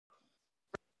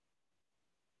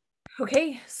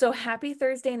Okay, so happy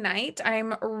Thursday night.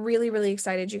 I'm really, really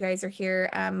excited you guys are here,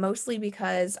 mostly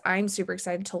because I'm super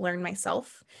excited to learn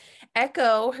myself.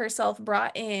 Echo herself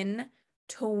brought in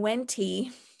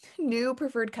 20 new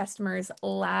preferred customers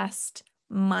last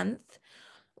month.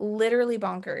 Literally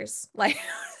bonkers. Like,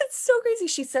 it's so crazy.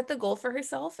 She set the goal for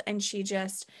herself and she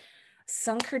just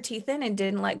sunk her teeth in and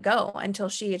didn't let go until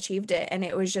she achieved it. And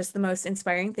it was just the most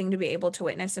inspiring thing to be able to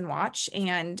witness and watch.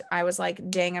 And I was like,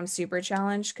 dang, I'm super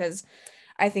challenged because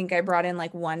I think I brought in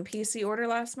like one PC order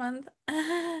last month.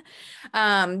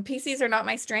 PCs are not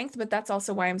my strength, but that's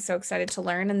also why I'm so excited to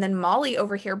learn. And then Molly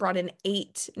over here brought in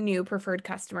 8 new preferred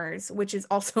customers, which is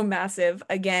also massive.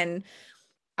 Again,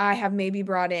 I have maybe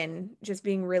brought in, just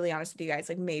being really honest with you guys,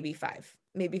 like maybe five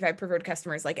preferred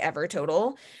customers like ever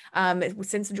total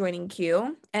since joining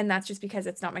Q. And that's just because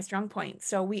it's not my strong point.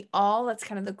 So that's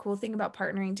kind of the cool thing about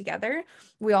partnering together.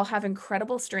 We all have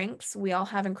incredible strengths. We all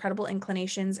have incredible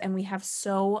inclinations and we have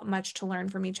so much to learn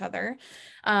from each other.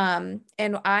 And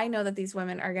I know that these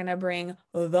women are going to bring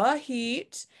the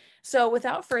heat. So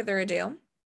without further ado,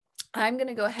 I'm going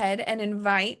to go ahead and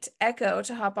invite Echo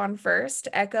to hop on first.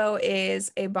 Echo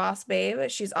is a boss babe.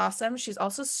 She's awesome. She's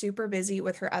also super busy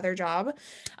with her other job.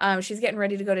 She's getting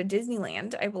ready to go to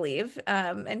Disneyland, I believe.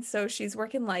 And so she's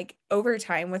working like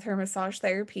overtime with her massage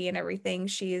therapy and everything.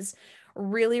 She's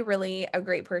really, really a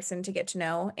great person to get to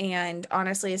know. And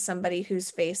honestly, is somebody whose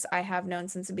face I have known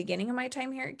since the beginning of my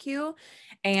time here at Q.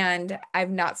 And I've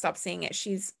not stopped seeing it.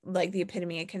 She's like the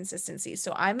epitome of consistency.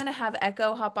 So I'm going to have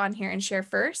Echo hop on here and share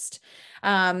first.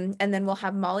 And then we'll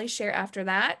have Molly share after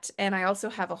that. And I also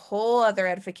have a whole other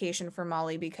edification for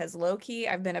Molly because low key,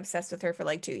 I've been obsessed with her for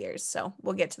like 2 years. So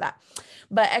we'll get to that.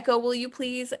 But Echo, will you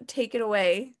please take it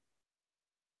away?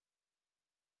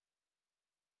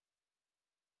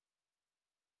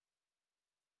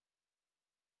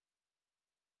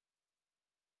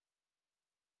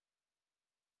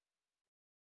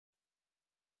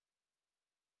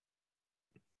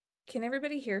 Can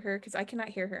everybody hear her? Because I cannot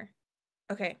hear her.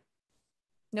 Okay.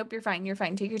 Nope, you're fine. You're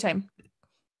fine. Take your time.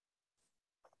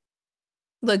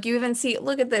 Look, you even see,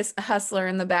 look at this hustler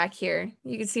in the back here.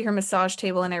 You can see her massage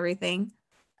table and everything.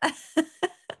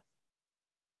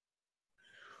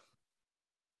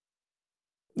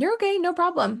 You're okay. No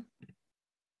problem.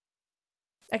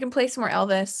 I can play some more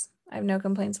Elvis. I have no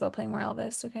complaints about playing more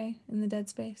Elvis, okay, in the dead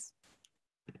space.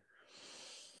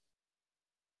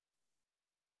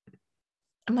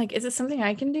 I'm like, is it something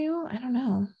I can do? I don't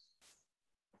know.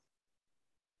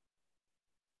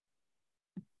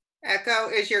 Echo,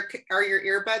 are your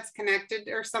earbuds connected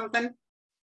or something?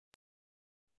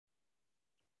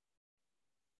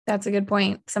 That's a good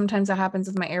point. Sometimes that happens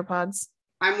with my AirPods.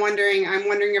 I'm wondering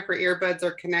if her earbuds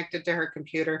are connected to her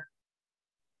computer.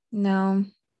 No.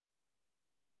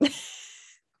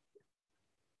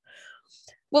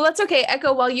 Well, that's okay.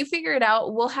 Echo, while you figure it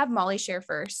out, we'll have Molly share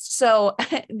first. So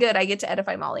good, I get to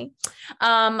edify Molly.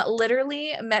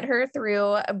 Literally met her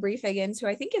through a Brie Figgins, who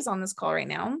I think is on this call right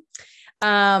now.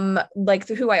 Like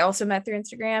who I also met through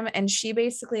Instagram. And she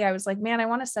basically, I was like, man, I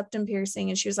want a septum piercing.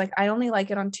 And she was like, I only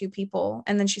like it on 2 people.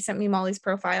 And then she sent me Molly's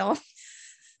profile.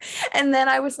 And then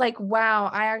I was like, wow,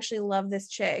 I actually love this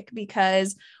chick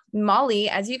because Molly,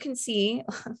 as you can see,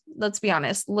 let's be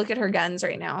honest, look at her guns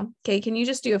right now. Okay. Can you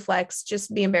just do a flex?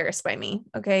 Just be embarrassed by me.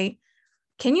 Okay.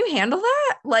 Can you handle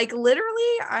that? Like,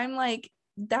 literally, I'm like,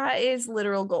 that is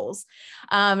literal goals.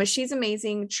 She's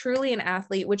amazing, truly an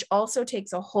athlete, which also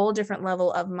takes a whole different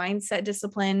level of mindset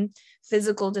discipline,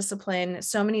 physical discipline,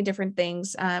 so many different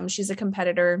things. She's a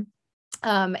competitor.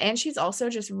 And she's also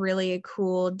just really a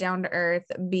cool, down to earth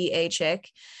BA chick.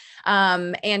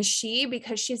 And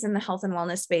because she's in the health and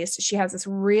wellness space, she has this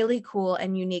really cool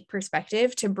and unique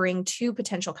perspective to bring to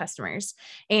potential customers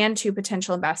and to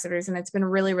potential ambassadors. And it's been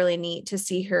really, really neat to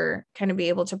see her kind of be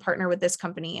able to partner with this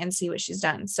company and see what she's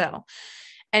done. So,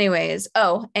 anyways,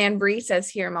 and Bree says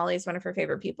here, Molly is one of her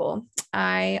favorite people.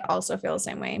 I also feel the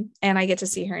same way. And I get to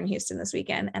see her in Houston this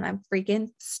weekend, and I'm freaking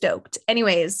stoked.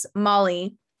 Anyways,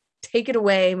 Molly, take it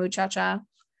away, muchacha.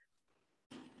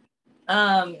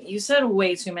 You said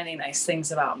way too many nice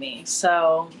things about me,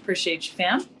 so appreciate you,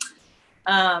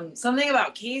 fam. Something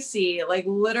about Casey, like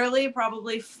literally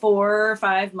probably 4 or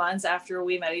 5 months after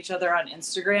we met each other on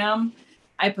Instagram,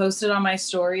 I posted on my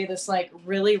story this like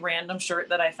really random shirt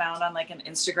that I found on like an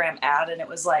Instagram ad, and it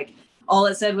was like all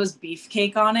it said was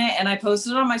beefcake on it, and I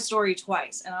posted it on my story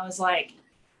twice, and I was like,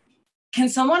 can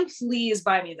someone please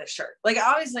buy me this shirt? Like,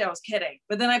 obviously I was kidding,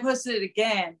 but then I posted it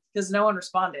again because no one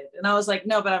responded. And I was like,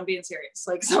 no, but I'm being serious.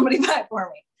 Like, somebody buy it for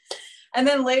me. And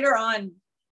then later on,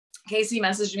 Casey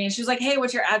messaged me and she was like, hey,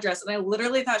 what's your address? And I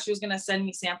literally thought she was going to send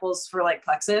me samples for like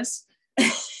Plexus.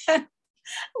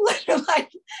 Literally like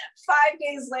 5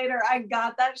 days later, I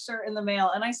got that shirt in the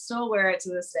mail and I still wear it to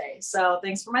this day. So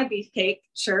thanks for my beefcake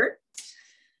shirt.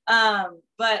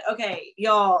 But okay,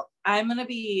 y'all, I'm going to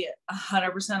be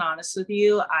 100% honest with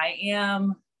you. I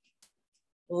am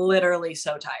literally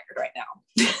so tired right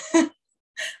now.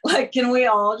 Like, can we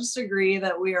all just agree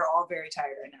that we are all very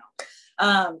tired right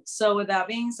now? So with that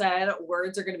being said,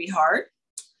 words are going to be hard.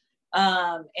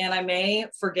 And I may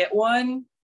forget one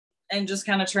and just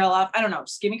kind of trail off. I don't know,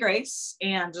 just give me grace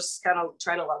and just kind of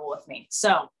try to level with me.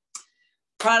 So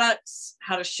products,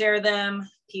 how to share them,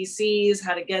 PCs,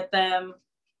 how to get them.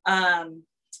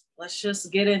 Let's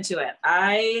just get into it.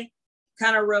 I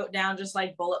kind of wrote down just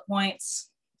like bullet points,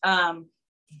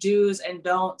 do's and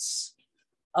don'ts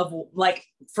of like,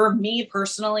 for me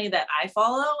personally, that I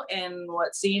follow and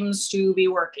what seems to be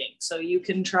working. So you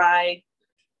can try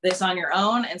this on your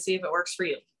own and see if it works for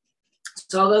you.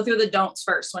 So I'll go through the don'ts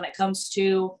first when it comes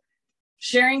to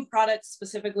sharing products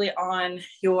specifically on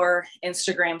your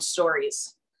Instagram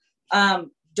stories.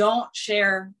 Don't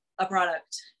share a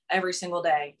product every single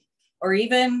day or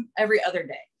even every other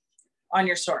day on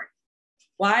your story.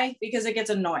 Why? Because it gets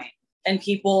annoying and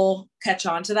people catch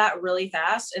on to that really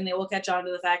fast, and they will catch on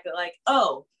to the fact that like,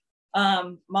 oh,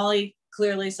 Molly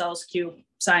clearly sells Q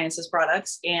Sciences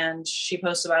products and she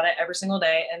posts about it every single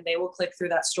day, and they will click through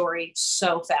that story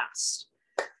so fast.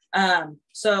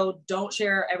 So don't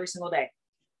share every single day.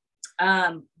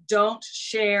 Don't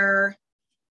share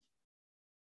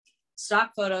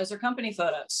stock photos or company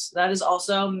photos. That is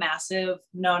also massive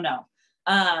no.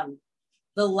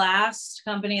 The last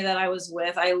company that I was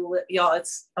with, y'all,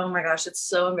 it's, oh my gosh, it's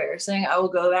so embarrassing. I will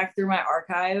go back through my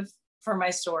archive for my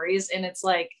stories, and it's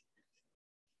like,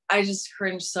 I just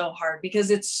cringe so hard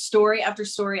because it's story after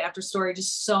story after story,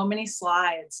 just so many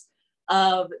slides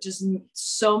of just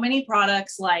so many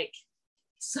products. Like,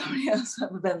 so many of us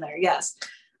have been there. Yes.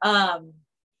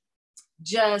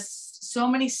 Just so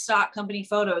many stock company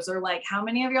photos, or like, how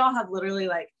many of y'all have literally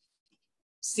like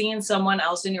seen someone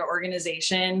else in your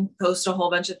organization post a whole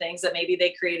bunch of things that maybe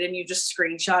they created and you just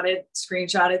screenshotted,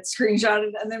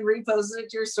 and then reposted it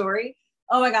to your story?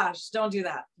 Oh my gosh, don't do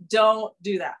that. Don't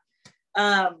do that.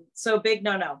 So big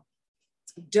no.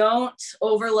 Don't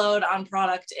overload on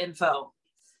product info.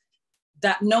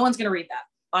 That no one's going to read that.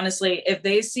 Honestly, if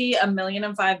they see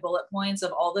 1,000,005 bullet points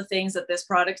of all the things that this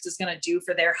product is going to do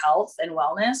for their health and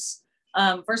wellness,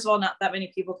 first of all, not that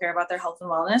many people care about their health and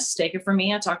wellness. Take it from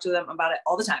me. I talk to them about it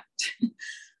all the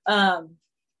time.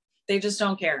 They just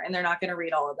don't care, and they're not going to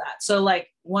read all of that. So like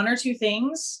one or two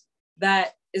things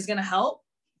that is going to help,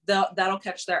 that'll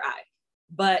catch their eye.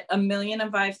 But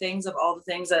 1,000,005 things of all the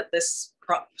things that this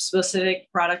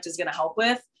specific product is going to help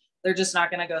with, they're just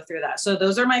not going to go through that. So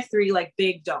those are my three like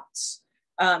big don'ts.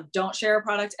 Don't share a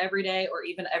product every day or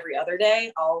even every other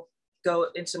day. I'll go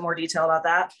into more detail about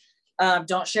that.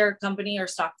 Don't share company or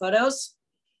stock photos,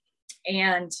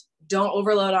 and don't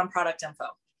overload on product info.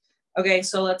 Okay,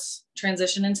 so let's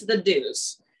transition into the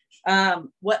do's.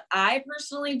 What I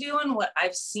personally do and what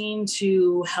I've seen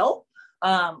to help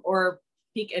or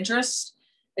pique interest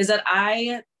is that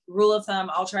rule of thumb,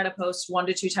 I'll try to post 1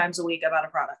 to 2 times a week about a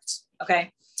product.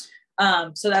 Okay.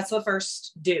 So that's the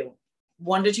first do.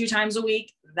 1 to 2 times a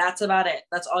week. That's about it.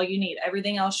 That's all you need.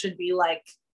 Everything else should be like,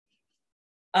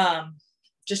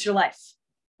 just your life,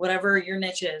 whatever your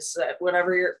niche is,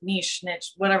 whatever your niche,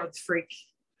 whatever the freak,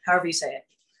 however you say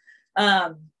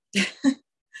it.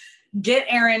 Get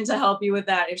Erin to help you with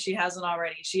that if she hasn't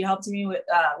already. She helped me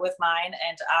with mine,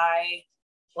 and I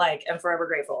am forever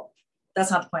grateful. That's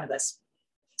not the point of this.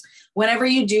 Whenever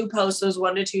you do post those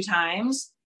 1 to 2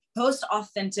 times, post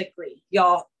authentically,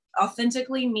 y'all.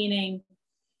 Authentically meaning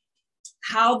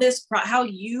how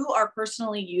you are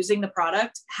personally using the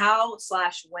product,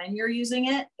 how/when you're using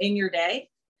it in your day,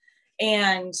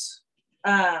 and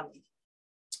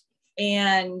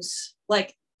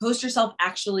like post yourself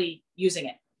actually using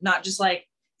it, not just like,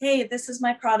 hey, this is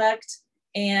my product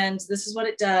and this is what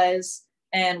it does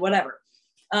and whatever.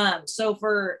 So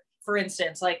for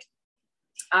instance, like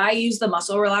I use the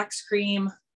Muscle Relax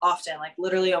cream often, like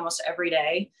literally almost every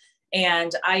day.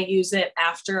 And I use it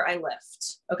after I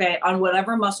lift, okay, on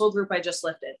whatever muscle group I just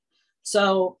lifted.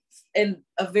 So in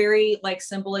a very like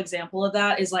simple example of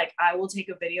that is like, I will take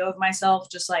a video of myself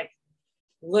just like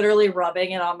literally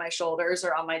rubbing it on my shoulders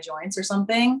or on my joints or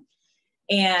something.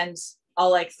 And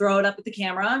I'll like throw it up at the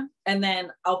camera, and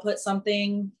then I'll put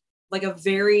something like a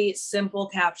very simple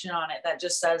caption on it that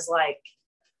just says like,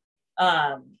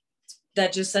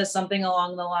 something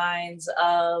along the lines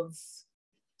of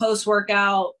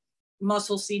post-workout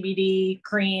muscle CBD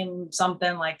cream,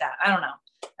 something like that. I don't know.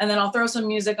 And then I'll throw some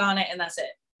music on it, and that's it.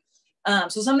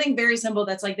 So something very simple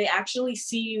that's like they actually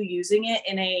see you using it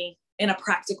in a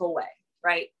practical way,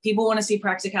 right? People want to see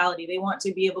practicality. They want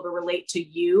to be able to relate to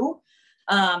you,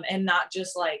 and not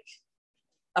just like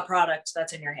a product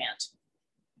that's in your hand.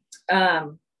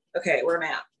 Okay, where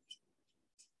am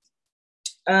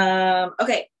I at?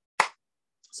 Okay.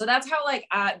 So that's how like,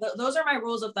 those are my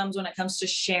rules of thumbs when it comes to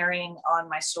sharing on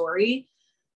my story.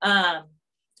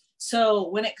 So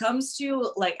when it comes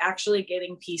to like actually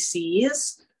getting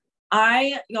PCs,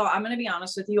 I'm going to be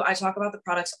honest with you. I talk about the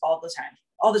products all the time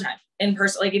in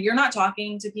person. Like if you're not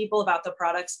talking to people about the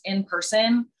products in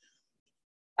person,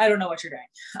 I don't know what you're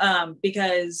doing.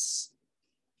 Because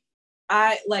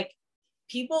I like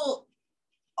people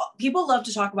love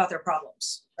to talk about their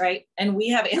problems, right? And we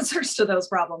have answers to those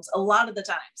problems a lot of the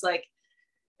times. Like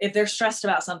if they're stressed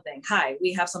about something, hi,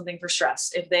 we have something for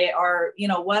stress. If they are,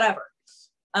 whatever.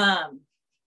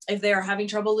 If they're having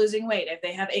trouble losing weight, if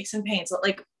they have aches and pains,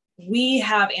 like we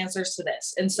have answers to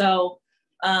this. And so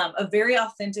a very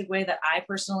authentic way that I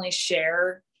personally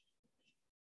share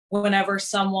whenever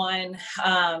someone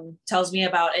tells me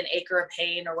about an ache or a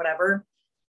pain or whatever,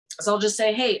 so I'll just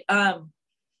say, hey,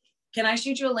 can I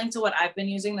shoot you a link to what I've been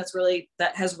using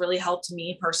that has really helped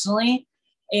me personally?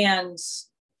 And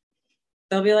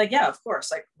they'll be like, yeah, of course.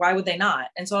 Like, why would they not?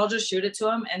 And so I'll just shoot it to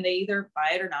them and they either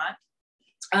buy it or not.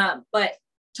 But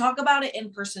talk about it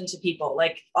in person to people,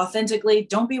 like authentically.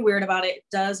 Don't be weird about it. It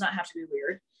does not have to be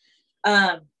weird.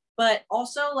 But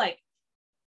also like,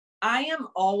 I am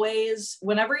always,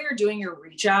 whenever you're doing your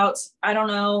reach outs, I don't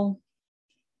know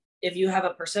if you have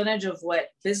a percentage of what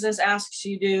business asks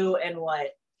you do and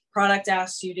what product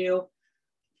asks you do.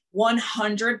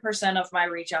 100% of my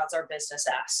reach outs are business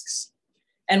asks.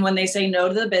 And when they say no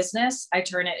to the business, I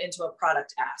turn it into a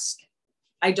product ask.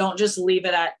 I don't just leave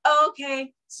it at, oh,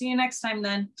 okay, see you next time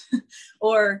then.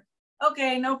 Or,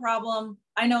 okay, no problem.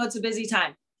 I know it's a busy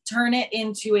time. Turn it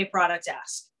into a product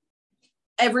ask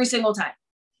every single time.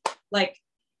 Like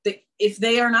if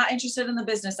they are not interested in the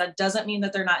business, that doesn't mean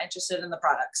that they're not interested in the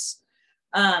products.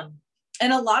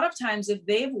 And a lot of times if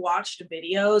they've watched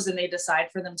videos and they decide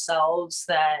for themselves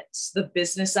that the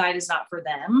business side is not for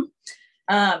them,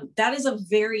 that is a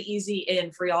very easy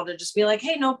in for y'all to just be like,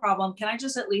 hey, no problem. Can I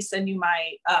just at least send you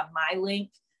my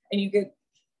link and you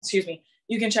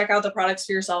can check out the products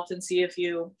for yourself and see if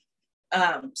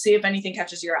anything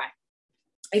catches your eye.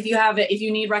 If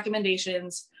you need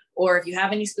recommendations or if you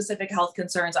have any specific health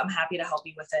concerns, I'm happy to help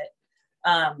you with it.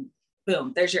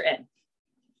 Boom, there's your in.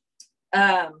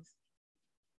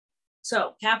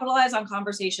 So capitalize on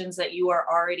conversations that you are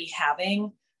already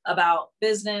having about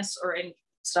business or in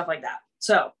stuff like that.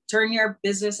 So turn your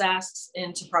business asks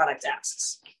into product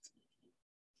asks.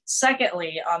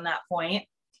 Secondly, on that point,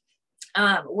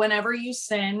 whenever you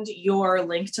send your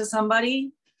link to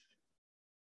somebody,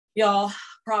 y'all,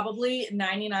 probably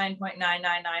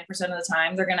 99.999% of the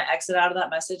time, they're going to exit out of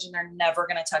that message and they're never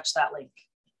going to touch that link.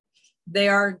 They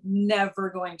are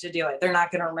never going to do it. They're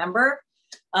not going to remember.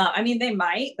 I mean, they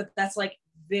might, but that's like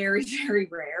very, very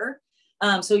rare.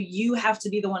 So you have to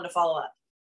be the one to follow up.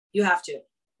 You have to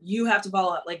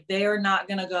follow up. Like they are not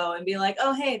going to go and be like,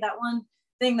 oh, hey, that one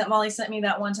thing that Molly sent me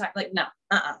that one time. Like, no,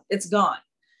 it's gone.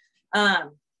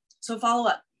 So follow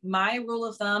up. My rule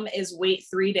of thumb is wait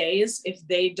 3 days. If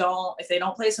they don't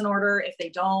place an order, if they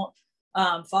don't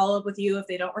follow up with you, if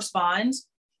they don't respond,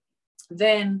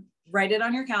 then write it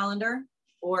on your calendar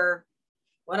or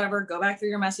whatever, go back through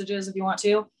your messages if you want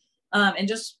to, and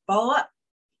just follow up.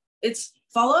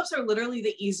 Follow-ups are literally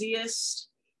the easiest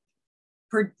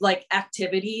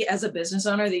activity as a business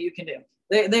owner that you can do.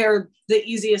 They're the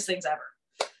easiest things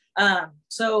ever.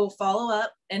 So follow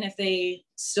up. And if they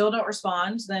still don't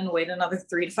respond, then wait another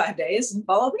 3 to 5 days and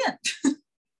follow up again.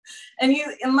 and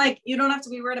you don't have to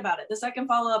be worried about it. The second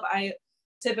follow-up, I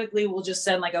typically will just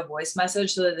send like a voice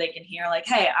message so that they can hear like,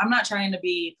 hey, I'm not trying to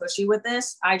be pushy with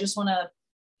this. I just want to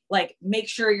make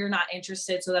sure you're not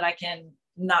interested so that I can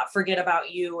not forget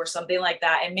about you or something like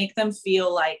that, and make them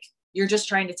feel like you're just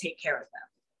trying to take care of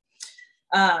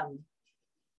them.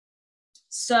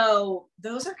 So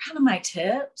those are kind of my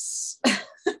tips.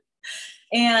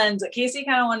 And Casey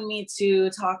kind of wanted me to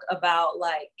talk about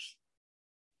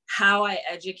how I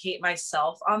educate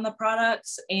myself on the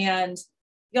products. And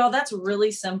y'all, that's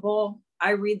really simple. I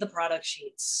read the product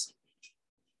sheets.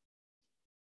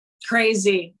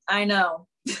 Crazy, I know.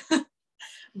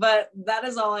 But that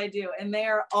is all I do. And they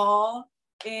are all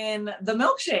in the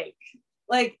milkshake.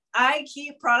 I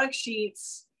keep product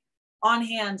sheets on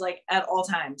hand, at all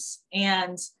times.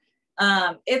 And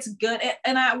it's good.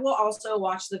 And I will also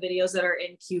watch the videos that are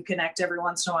in Q Connect every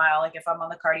once in a while, if I'm on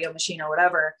the cardio machine or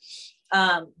whatever.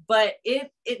 But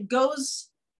it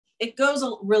it goes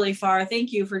really far.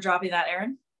 Thank you for dropping that,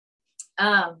 Erin.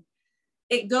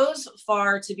 It goes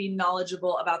far to be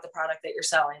knowledgeable about the product that you're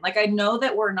selling. Like, I know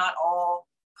that we're not all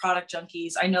product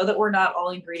junkies. I know that we're not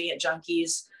all ingredient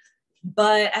junkies,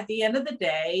 but at the end of the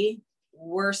day,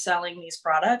 we're selling these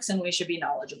products and we should be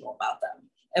knowledgeable about them.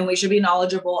 And we should be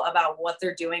knowledgeable about what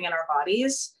they're doing in our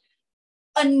bodies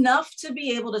enough to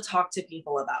be able to talk to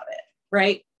people about it.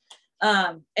 Right.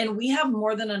 And we have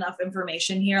more than enough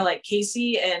information here. Like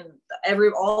Casey and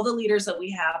all the leaders that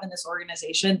we have in this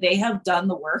organization, they have done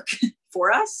the work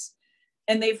for us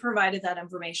and they've provided that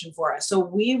information for us. So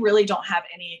we really don't have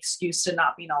any excuse to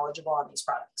not be knowledgeable on these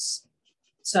products.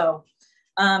 So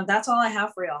that's all I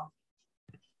have for y'all.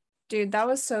 Dude, that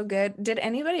was so good. Did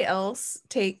anybody else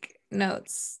take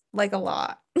notes? Like a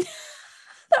lot.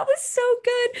 That was so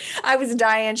good. I was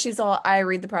dying. She's all, I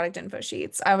read the product info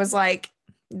sheets. I was like,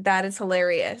 that is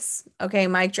hilarious. Okay,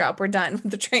 mic drop. We're done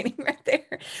with the training right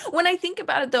there. When I think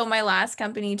about it though, my last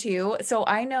company too. So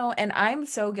I know, and I'm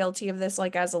so guilty of this,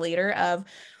 like as a leader, of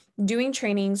doing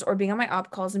trainings or being on my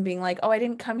op calls and being like, oh, I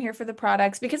didn't come here for the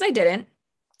products, because I didn't.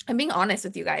 I'm being honest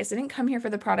with you guys. I didn't come here for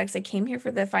the products. I came here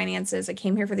for the finances. I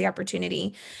came here for the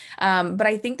opportunity. But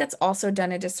I think that's also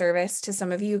done a disservice to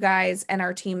some of you guys and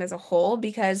our team as a whole,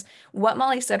 because what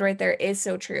Molly said right there is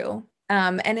so true.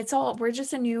 And it's all,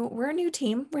 we're a new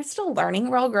team. We're still learning.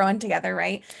 We're all growing together,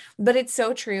 right? But it's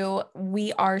so true.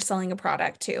 We are selling a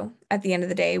product too. At the end of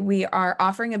the day, we are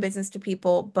offering a business to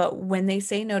people, but when they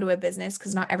say no to a business,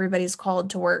 because not everybody's called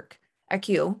to work at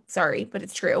Q, sorry, but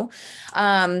it's true.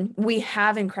 We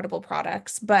have incredible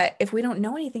products, but if we don't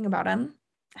know anything about them,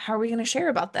 how are we going to share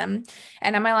about them?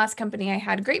 And at my last company, I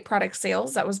had great product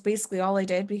sales. That was basically all I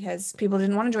did because people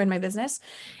didn't want to join my business.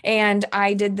 And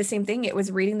I did the same thing. It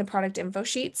was reading the product info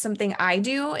sheet. Something I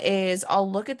do is I'll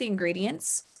look at the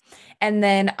ingredients and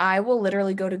then I will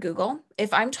literally go to Google.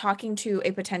 If I'm talking to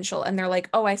a potential and they're like,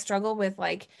 oh, I struggle with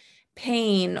like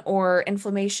pain or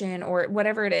inflammation or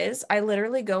whatever it is, I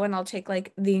literally go and I'll take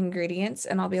like the ingredients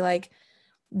and I'll be like,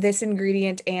 this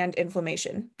ingredient and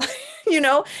inflammation,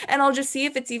 and I'll just see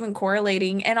if it's even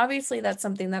correlating. And obviously that's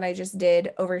something that I just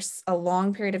did over a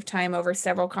long period of time, over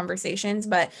several conversations,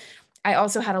 but I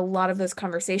also had a lot of those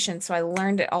conversations. So I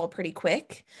learned it all pretty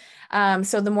quick.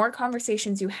 So the more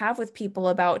conversations you have with people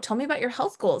about, tell me about your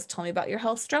health goals, tell me about your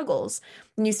health struggles,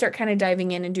 and you start kind of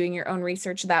diving in and doing your own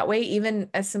research that way, even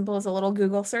as simple as a little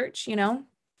Google search,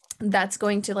 that's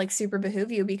going to like super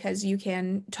behoove you, because you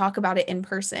can talk about it in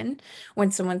person when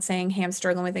someone's saying, hey, I'm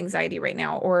struggling with anxiety right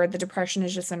now, or the depression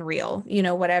is just unreal,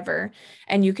 whatever.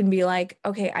 And you can be like,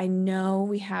 okay, I know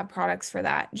we have products for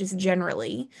that, just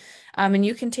generally. And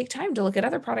you can take time to look at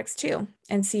other products too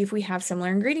and see if we have similar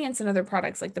ingredients in other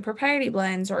products like the propriety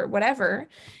blends or whatever,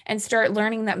 and start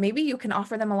learning that maybe you can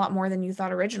offer them a lot more than you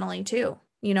thought originally too.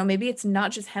 Maybe it's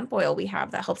not just hemp oil we have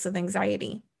that helps with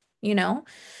anxiety,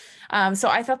 So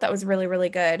I thought that was really, really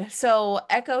good. So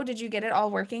Echo, did you get it all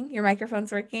working? Your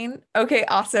microphone's working? Okay,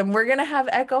 awesome. We're going to have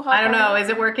Echo hop I don't know. Is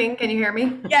it working? Can you hear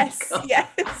me? Yes, yes.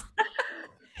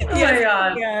 Oh my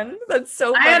God. Man. That's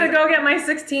so funny. I had to go get my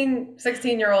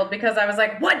 16-year-old because I was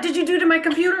like, what did you do to my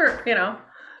computer?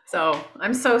 So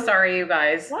I'm so sorry, you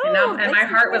guys. Wow, and my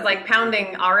heart was like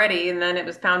pounding already, and then it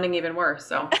was pounding even worse.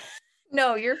 So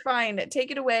no, you're fine.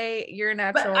 Take it away. You're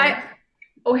natural.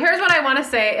 Here's what I want to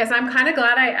say is I'm kind of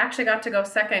glad I actually got to go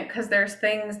second, because there's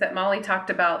things that Molly talked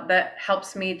about that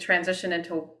helps me transition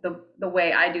into the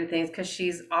way I do things, because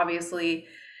she's obviously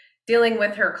dealing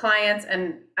with her clients.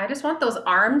 And I just want those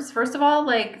arms, first of all,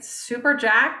 like super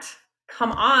jacked.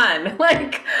 Come on.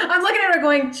 Like I'm looking at her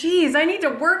going, geez, I need to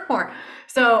work more.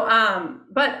 So,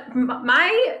 but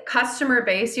my customer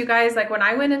base, you guys, like when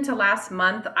I went into last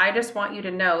month, I just want you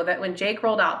to know that when Jake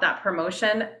rolled out that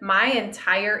promotion, my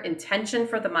entire intention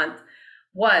for the month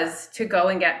was to go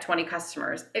and get 20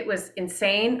 customers. It was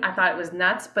insane. I thought it was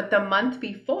nuts. But the month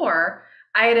before,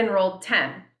 I had enrolled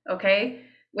 10, okay,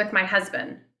 with my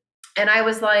husband. And I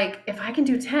was like, if I can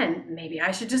do 10, maybe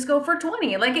I should just go for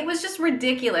 20. Like it was just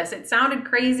ridiculous. It sounded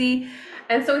crazy.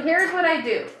 And so here's what I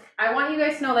do. I want you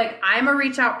guys to know, like, I'm a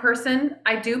reach out person.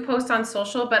 I do post on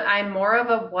social, but I'm more of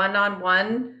a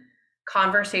one-on-one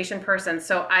conversation person.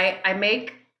 So I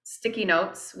make sticky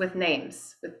notes with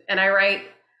names and I write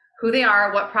who they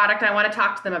are, what product I want to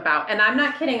talk to them about. And I'm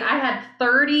not kidding. I had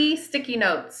 30 sticky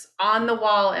notes on the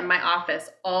wall in my office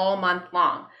all month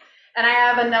long. And I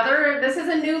have this is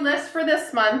a new list for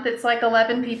this month. It's like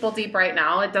 11 people deep right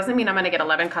now. It doesn't mean I'm going to get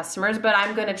 11 customers, but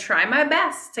I'm going to try my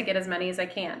best to get as many as I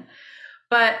can.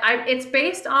 But it's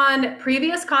based on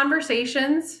previous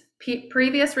conversations,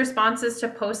 previous responses to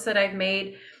posts that I've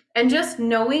made. and just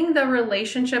knowing the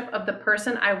relationship of the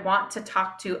person I want to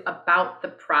talk to about the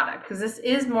product, because this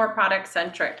is more product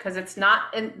centric, because it's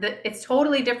not it's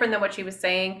totally different than what she was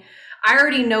saying. I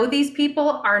already know these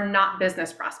people are not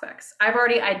business prospects. I've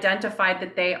already identified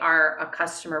that they are a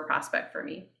customer prospect for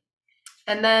me.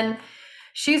 And then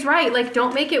she's right, like,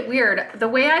 don't make it weird. The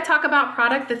way I talk about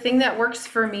product, the thing that works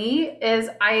for me is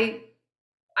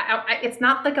it's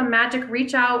not like a magic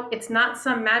reach out. It's not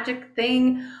some magic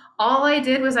thing. All I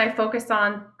did was I focused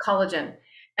on collagen,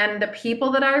 and the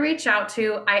people that I reach out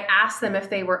to, I asked them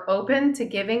if they were open to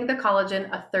giving the collagen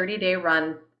a 30-day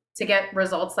run to get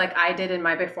results like I did in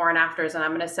my before and afters. And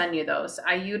I'm going to send you those.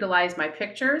 I utilize my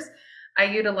pictures. I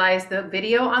utilized the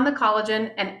video on the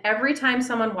collagen, and every time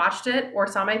someone watched it or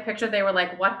saw my picture, they were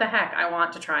like, what the heck? I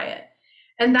want to try it.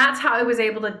 And that's how I was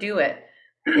able to do it.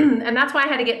 And that's why I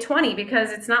had to get 20,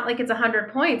 because it's not like it's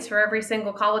 100 points for every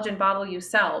single collagen bottle you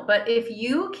sell. But if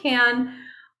you can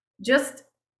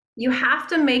you have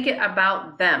to make it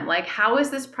about them. Like, how is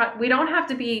this, we don't have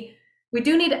to be, we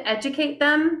do need to educate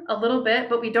them a little bit,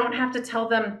 but we don't have to tell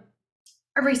them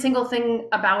every single thing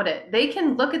about it. They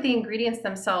can look at the ingredients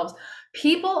themselves.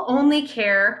 People only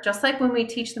care, just like when we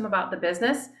teach them about the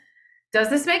business, does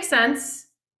this make sense?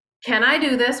 Can I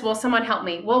do this? Will someone help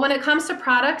me? Well, when it comes to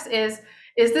products,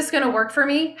 is this going to work for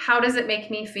me? How does it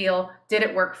make me feel? Did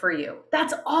it work for you?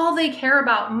 That's all they care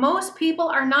about. Most people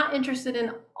are not interested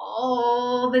in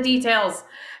all the details.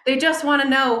 They just want to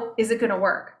know, is it going to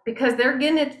work? Because they're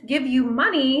going to give you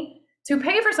money to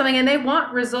pay for something, and they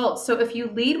want results. So if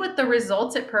you lead with the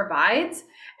results it provides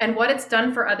and what it's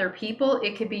done for other people,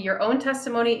 it could be your own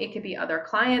testimony, it could be other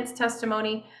clients'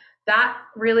 testimony, that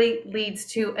really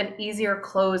leads to an easier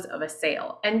close of a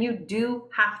sale. And you do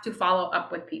have to follow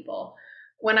up with people.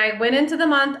 When I went into the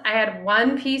month, I had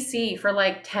one PC for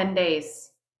like 10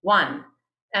 days, one.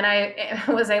 And I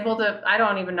was able to, I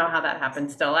don't even know how that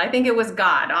happened still. I think it was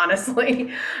God,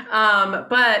 honestly.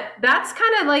 But that's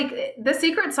kind of like the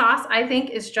secret sauce, I think,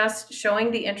 is just showing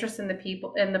the interest in the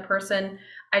people, in the person,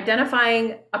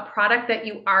 identifying a product that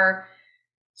you are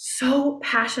so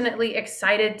passionately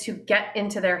excited to get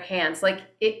into their hands. Like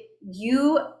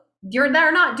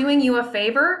they're not doing you a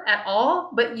favor at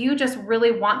all, but you just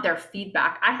really want their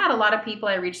feedback. I had a lot of people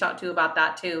I reached out to about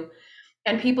that too.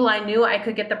 And people I knew I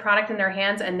could get the product in their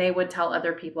hands and they would tell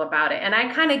other people about it. And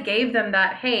I kind of gave them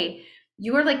that, hey,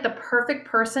 you are like the perfect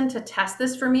person to test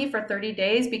this for me for 30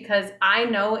 days, because I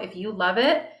know if you love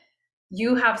it,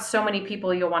 you have so many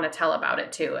people you'll want to tell about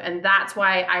it too. And that's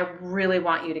why I really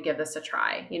want you to give this a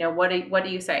try. You know, what do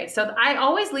you say? So I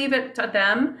always leave it to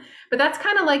them, but that's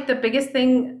kind of like the biggest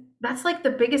thing. That's like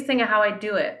the biggest thing of how I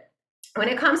do it. When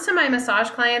it comes to my massage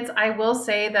clients, I will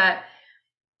say that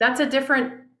that's a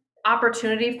different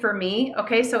opportunity for me.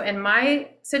 Okay, so in my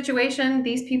situation,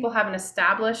 these people have an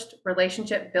established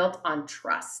relationship built on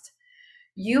trust.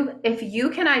 If you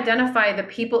can identify the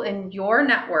people in your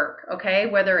network, okay,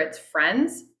 whether it's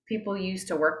friends, people you used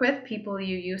to work with, people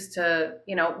you used to,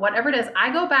 whatever it is,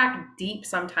 I go back deep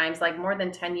sometimes, like more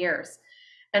than 10 years.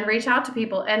 And reach out to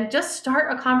people and just start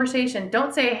a conversation.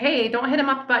 Don't say, hey, don't hit them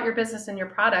up about your business and your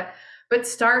product, but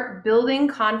start building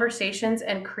conversations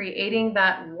and creating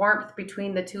that warmth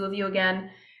between the two of you again,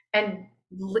 and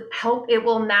it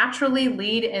will naturally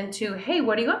lead into, hey,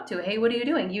 what are you up to? Hey, what are you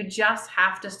doing? You just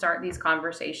have to start these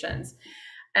conversations.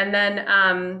 And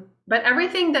then, but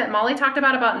everything that Molly talked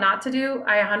about not to do,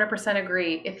 I 100%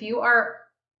 agree. If you are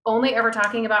only ever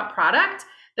talking about product,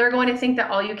 they're going to think that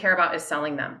all you care about is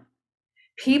selling them.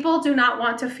 People do not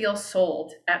want to feel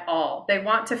sold at all. They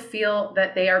want to feel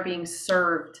that they are being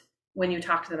served when you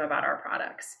talk to them about our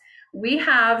products. We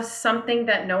have something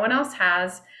that no one else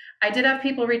has. I did have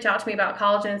people reach out to me about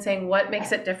collagen and saying, what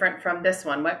makes it different from this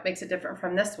one? What makes it different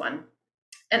from this one?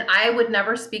 And I would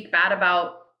never speak bad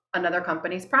about another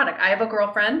company's product. I have a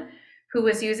girlfriend who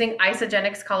was using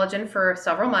Isagenix collagen for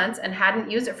several months and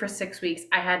hadn't used it for 6 weeks.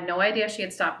 I had no idea she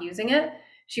had stopped using it.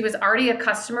 She was already a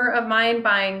customer of mine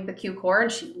buying the Q Core,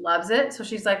 and she loves it. So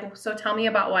she's like, so tell me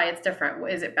about why it's different.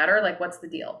 Is it better? Like, what's the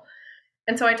deal?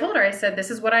 And so I told her, I said,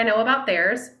 this is what I know about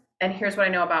theirs, and here's what I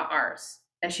know about ours.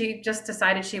 And she just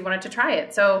decided she wanted to try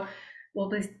it. So will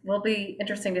be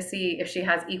interesting to see if she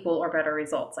has equal or better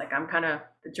results. Like,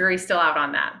 the jury's still out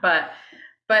on that. But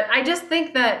I just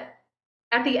think that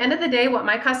at the end of the day, what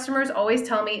my customers always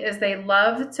tell me is they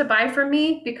love to buy from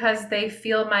me because they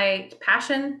feel my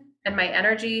passion and my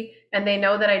energy, and they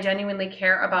know that I genuinely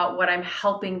care about what I'm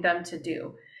helping them to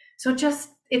do. So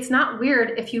it's not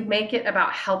weird if you make it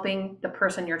about helping the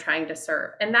person you're trying to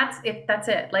serve. And that's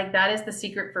it. Like, that is the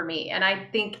secret for me. And I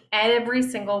think every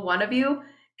single one of you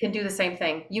can do the same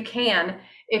thing. You can,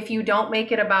 if you don't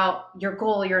make it about your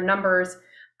goal, your numbers.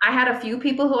 I had a few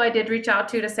people who I did reach out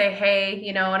to say, hey,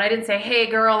 you know, and I didn't say, hey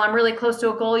girl, I'm really close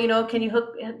to a goal, you know, can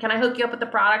I hook you up with the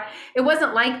product? It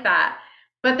wasn't like that.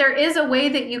 But there is a way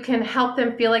that you can help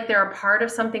them feel like they're a part of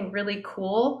something really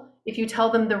cool if you tell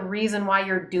them the reason why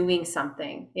you're doing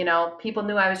something. You know, people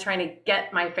knew I was trying to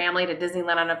get my family to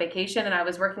Disneyland on a vacation, and I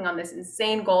was working on this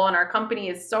insane goal, and our company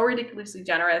is so ridiculously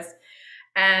generous,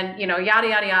 and, you know, yada,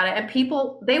 yada, yada. And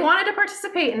people, they wanted to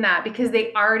participate in that because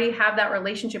they already have that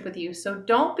relationship with you. So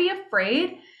don't be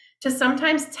afraid to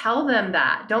sometimes tell them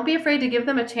that. Don't be afraid to give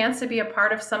them a chance to be a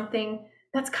part of something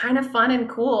that's kind of fun and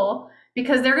cool,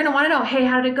 because they're going to want to know, hey,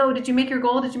 how did it go? Did you make your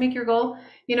goal? Did you make your goal?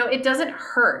 You know, it doesn't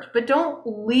hurt, but don't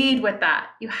lead with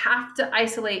that. You have to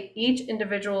isolate each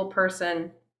individual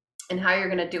person and how you're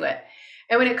going to do it.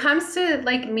 And when it comes to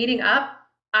like meeting up,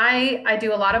 I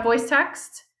do a lot of voice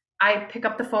text. I pick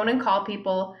up the phone and call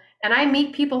people, and I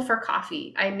meet people for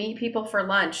coffee. I meet people for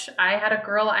lunch. I had a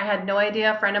girl, I had no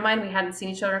idea, a friend of mine, we hadn't seen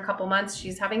each other in a couple months.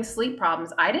 She's having sleep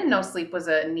problems. I didn't know sleep was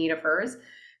a need of hers.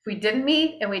 If we didn't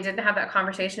meet and we didn't have that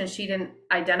conversation and she didn't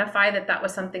identify that that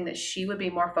was something that she would be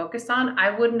more focused on, I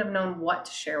wouldn't have known what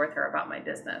to share with her about my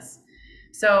business.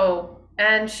 So,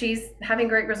 and she's having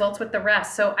great results with the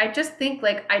rest. So I just think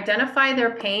like identify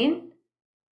their pain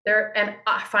there and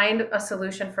find a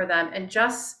solution for them, and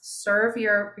just serve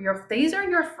your these are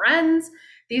your friends,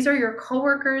 these are your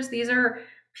coworkers, these are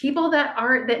people that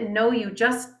know you.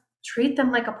 Just treat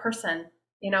them like a person,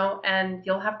 you know, and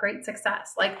you'll have great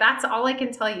success. Like, that's all I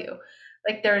can tell you.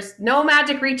 Like, there's no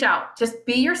magic reach out. Just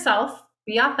be yourself,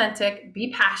 be authentic,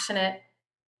 be passionate,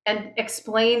 and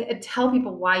explain and tell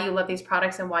people why you love these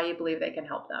products and why you believe they can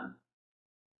help them.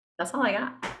 That's all I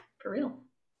got, for real.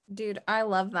 Dude, I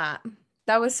love that.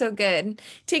 That was so good.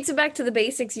 Takes it back to the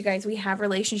basics, you guys. We have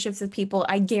relationships with people.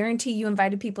 I guarantee you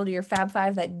invited people to your Fab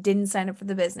Five that didn't sign up for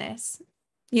the business.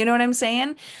 You know what I'm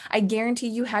saying? I guarantee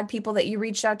you had people that you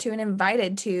reached out to and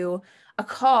invited to a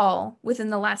call within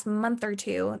the last month or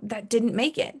two that didn't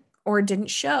make it or didn't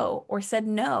show or said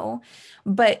no.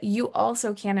 But you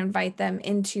also can invite them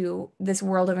into this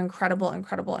world of incredible,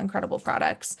 incredible, incredible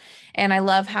products. And I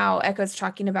love how Echo's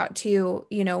talking about too,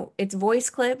 you know, it's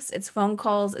voice clips, it's phone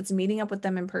calls, it's meeting up with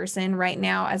them in person right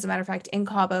now. As a matter of fact, in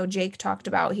Cabo, Jake talked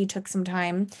about, he took some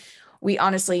time. We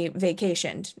honestly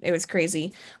vacationed. It was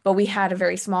crazy, but we had a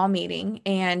very small meeting,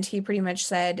 and he pretty much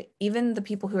said, even the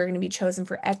people who are going to be chosen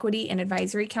for equity and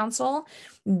advisory council,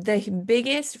 the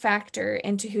biggest factor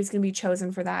into who's going to be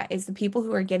chosen for that is the people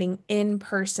who are getting in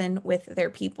person with their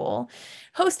people,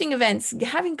 hosting events,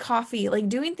 having coffee, like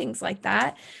doing things like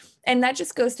that. And that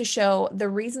just goes to show the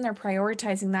reason they're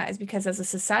prioritizing that is because as a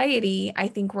society, I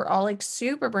think we're all like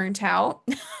super burnt out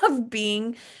of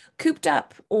being cooped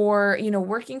up or, you know,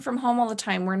 working from home all the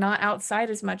time. We're not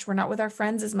outside as much. We're not with our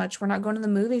friends as much. We're not going to the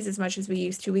movies as much as we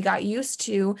used to. We got used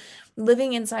to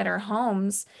living inside our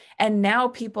homes, and now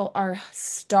people are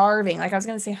starving. Like, I was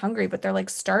going to say hungry, but they're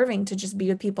like starving to just be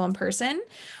with people in person.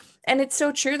 And it's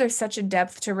so true. There's such a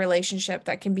depth to relationship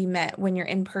that can be met when you're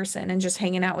in person and just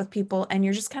hanging out with people and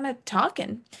you're just kind of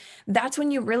talking. That's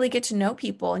when you really get to know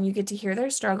people and you get to hear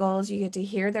their struggles, you get to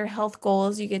hear their health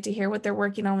goals, you get to hear what they're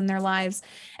working on in their lives.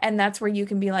 And that's where you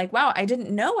can be like, wow, I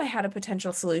didn't know I had a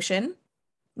potential solution,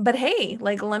 but hey,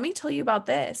 like, let me tell you about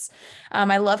this.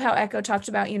 I love how Echo talked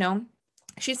about, you know,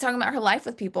 she's talking about her life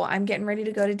with people. I'm getting ready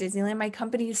to go to Disneyland. My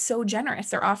company is so generous.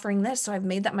 They're offering this. So I've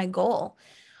made that my goal.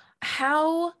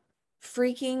 How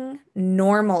freaking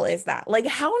normal is that? Like,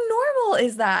 how normal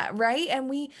is that, right? And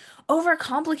we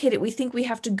overcomplicate it. We think we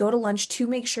have to go to lunch to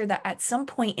make sure that at some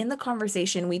point in the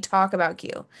conversation we talk about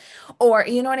Q, or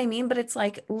you know what I mean? But it's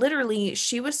like, literally,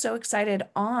 she was so excited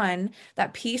on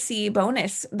that PC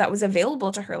bonus that was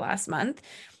available to her last month.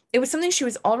 It was something she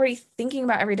was already thinking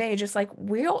about every day, just like,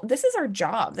 this is our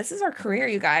job. This is our career,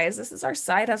 you guys. This is our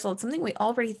side hustle. It's something we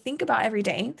already think about every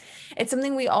day. It's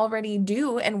something we already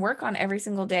do and work on every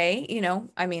single day. You know,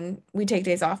 I mean, we take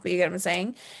days off, but you get what I'm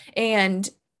saying? And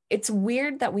it's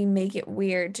weird that we make it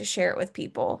weird to share it with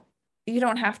people. You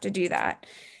don't have to do that.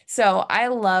 So I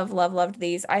loved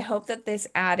these. I hope that this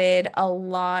added a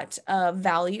lot of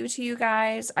value to you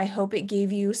guys. I hope it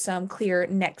gave you some clear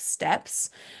next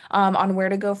steps on where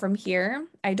to go from here.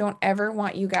 I don't ever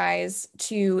want you guys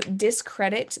to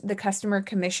discredit the customer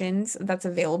commissions that's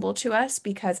available to us,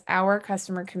 because our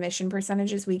customer commission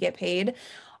percentages we get paid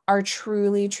are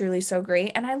truly, truly so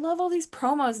great. And I love all these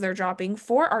promos they're dropping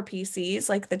for our PCs,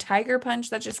 like the Tiger Punch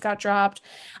that just got dropped.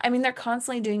 I mean, they're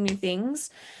constantly doing new things.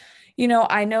 You know,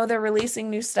 I know they're releasing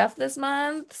new stuff this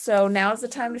month, so now's the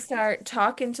time to start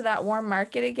talking to that warm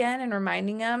market again and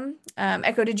reminding them.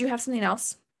 Echo, did you have something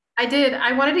else? I did.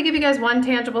 I wanted to give you guys one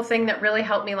tangible thing that really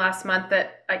helped me last month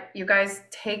that you guys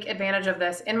take advantage of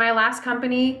this. In my last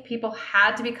company, people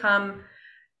had to become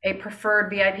a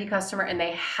preferred VIP customer and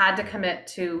they had to commit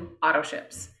to auto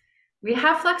ships. We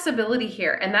have flexibility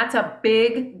here, and that's a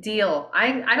big deal.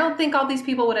 I don't think all these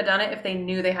people would have done it if they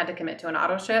knew they had to commit to an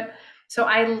auto ship. So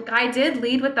I did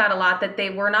lead with that a lot, that they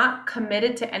were not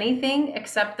committed to anything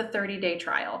except the 30-day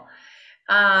trial.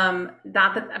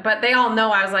 But they all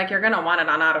know I was like, you're going to want it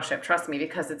on auto ship, trust me,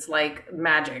 because it's like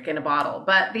magic in a bottle.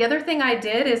 But the other thing I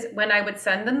did is when I would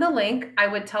send them the link, I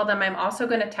would tell them I'm also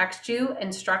going to text you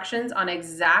instructions on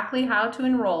exactly how to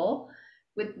enroll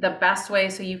with the best way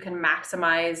so you can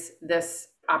maximize this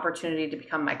opportunity to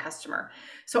become my customer.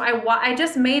 So I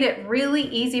just made it really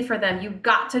easy for them. You've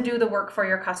got to do the work for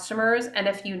your customers. And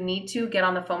if you need to, get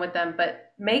on the phone with them,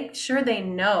 but make sure they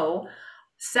know,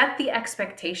 set the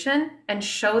expectation and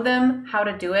show them how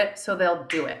to do it so they'll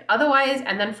do it. Otherwise,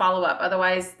 and then follow up.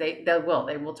 Otherwise, they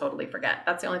will totally forget.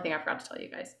 That's the only thing I forgot to tell you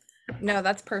guys. No,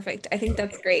 that's perfect. I think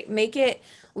that's great.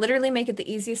 Literally make it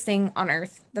the easiest thing on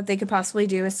earth that they could possibly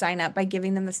do is sign up by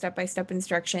giving them the step-by-step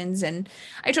instructions. And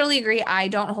I totally agree. I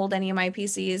don't hold any of my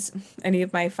PCs, any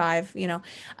of my 5,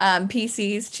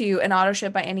 PCs to an auto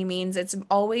ship by any means. It's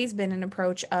always been an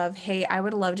approach of, hey, I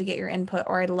would love to get your input,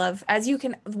 or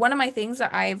one of my things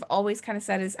that I've always kind of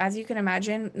said is, as you can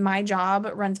imagine, my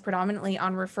job runs predominantly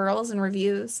on referrals and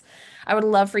reviews. I would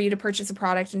love for you to purchase a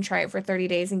product and try it for 30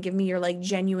 days and give me your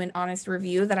genuine, honest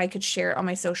review that I could share it on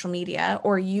my social media,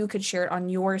 or you could share it on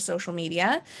your social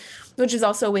media, which is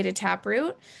also a way to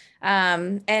taproot.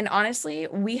 And honestly,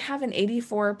 we have an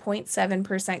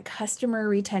 84.7% customer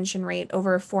retention rate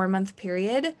over a 4-month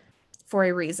period for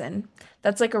a reason.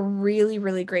 That's a really,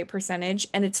 really great percentage.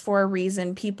 And it's for a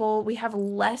reason. We have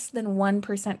less than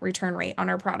 1% return rate on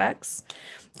our products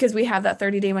because we have that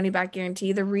 30-day money back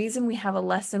guarantee. The reason we have a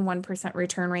less than 1%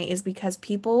 return rate is because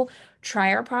people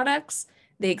try our products,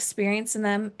 they experience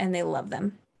them, and they love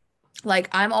them.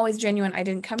 I'm always genuine. I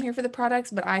didn't come here for the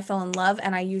products, but I fell in love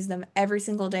and I use them every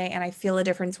single day, and I feel a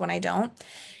difference when I don't.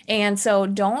 And so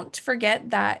don't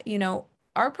forget that,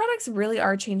 our products really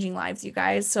are changing lives, you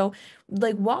guys. So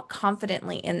walk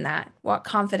confidently in that.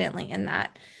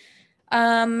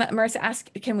 Marissa asked,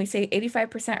 can we say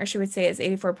 85% or should we say it's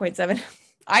 84.7?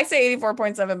 I say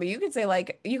 84.7, but you could say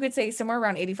you could say somewhere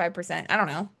around 85%. I don't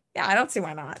know. Yeah, I don't see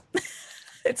why not.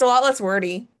 It's a lot less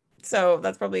wordy. So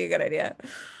that's probably a good idea.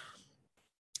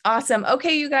 Awesome.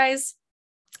 Okay, you guys,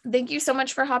 thank you so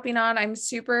much for hopping on. I'm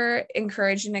super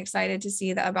encouraged and excited to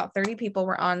see that about 30 people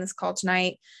were on this call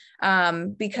tonight,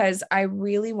 because I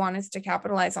really want us to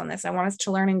capitalize on this. I want us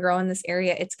to learn and grow in this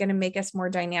area. It's going to make us more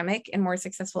dynamic and more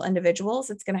successful individuals.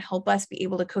 It's going to help us be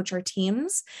able to coach our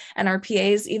teams and our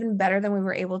PAs even better than we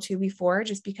were able to before,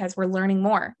 just because we're learning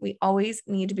more. We always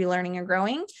need to be learning and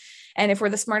growing. And if we're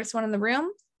the smartest one in the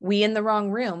room, we in the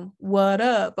wrong room. What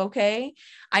up? Okay.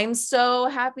 I'm so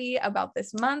happy about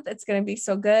this month. It's going to be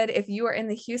so good. If you are in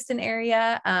the Houston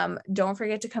area, don't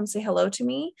forget to come say hello to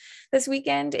me this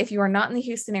weekend. If you are not in the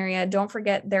Houston area, don't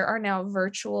forget there are now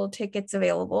virtual tickets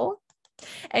available.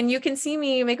 And you can see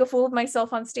me make a fool of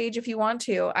myself on stage if you want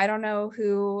to. I don't know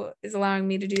who is allowing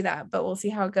me to do that, but we'll see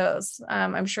how it goes.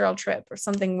 I'm sure I'll trip or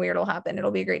something weird will happen.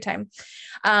 It'll be a great time.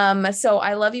 So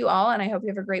I love you all, and I hope you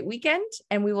have a great weekend,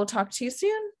 and we will talk to you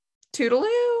soon.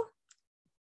 Toodaloo.